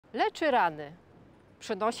Leczy rany,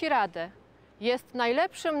 przynosi radę, jest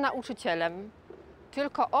najlepszym nauczycielem.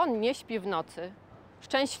 Tylko on nie śpi w nocy.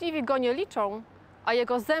 Szczęśliwi go nie liczą, a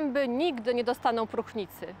jego zęby nigdy nie dostaną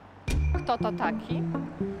próchnicy. Kto to taki?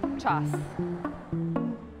 Czas.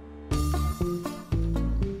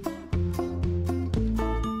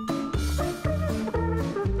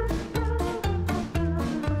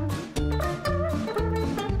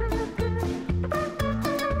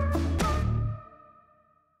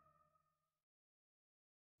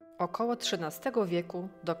 Około XIII wieku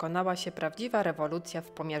dokonała się prawdziwa rewolucja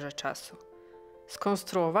w pomiarze czasu.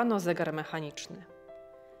 Skonstruowano zegar mechaniczny.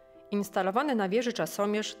 Instalowany na wieży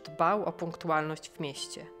czasomierz dbał o punktualność w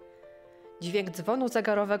mieście. Dźwięk dzwonu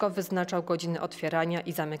zegarowego wyznaczał godziny otwierania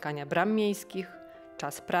i zamykania bram miejskich,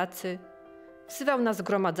 czas pracy, wzywał na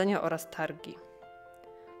zgromadzenia oraz targi.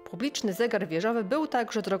 Publiczny zegar wieżowy był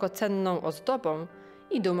także drogocenną ozdobą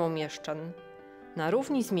i dumą mieszczan, na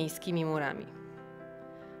równi z miejskimi murami.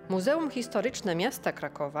 Muzeum Historyczne Miasta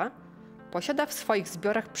Krakowa posiada w swoich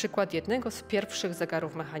zbiorach przykład jednego z pierwszych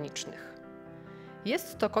zegarów mechanicznych.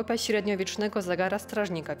 Jest to kopia średniowiecznego zegara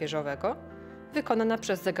strażnika wieżowego, wykonana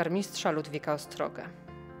przez zegarmistrza Ludwika Ostrogę.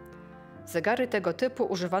 Zegary tego typu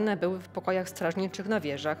używane były w pokojach strażniczych na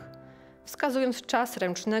wieżach, wskazując czas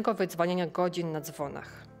ręcznego wydzwaniania godzin na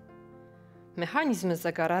dzwonach. Mechanizm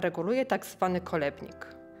zegara reguluje tzw. kolebnik,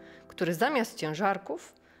 który zamiast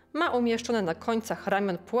ciężarków ma umieszczone na końcach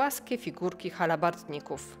ramion płaskie figurki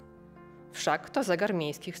halabardników. Wszak to zegar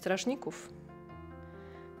miejskich strażników.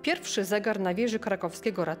 Pierwszy zegar na wieży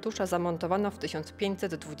krakowskiego ratusza zamontowano w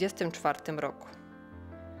 1524 roku.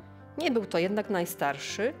 Nie był to jednak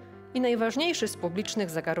najstarszy i najważniejszy z publicznych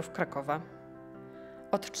zegarów Krakowa.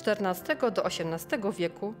 Od XIV do XVIII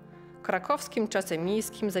wieku krakowskim czasem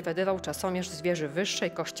miejskim zawiadywał czasomierz z wieży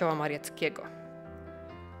wyższej kościoła mariackiego.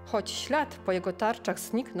 Choć ślad po jego tarczach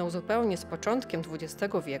zniknął zupełnie z początkiem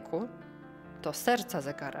XX wieku, to serca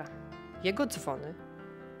zegara, jego dzwony,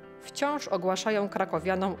 wciąż ogłaszają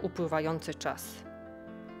krakowianom upływający czas,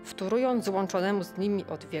 wtórując złączonemu z nimi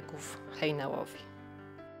od wieków hejnałowi.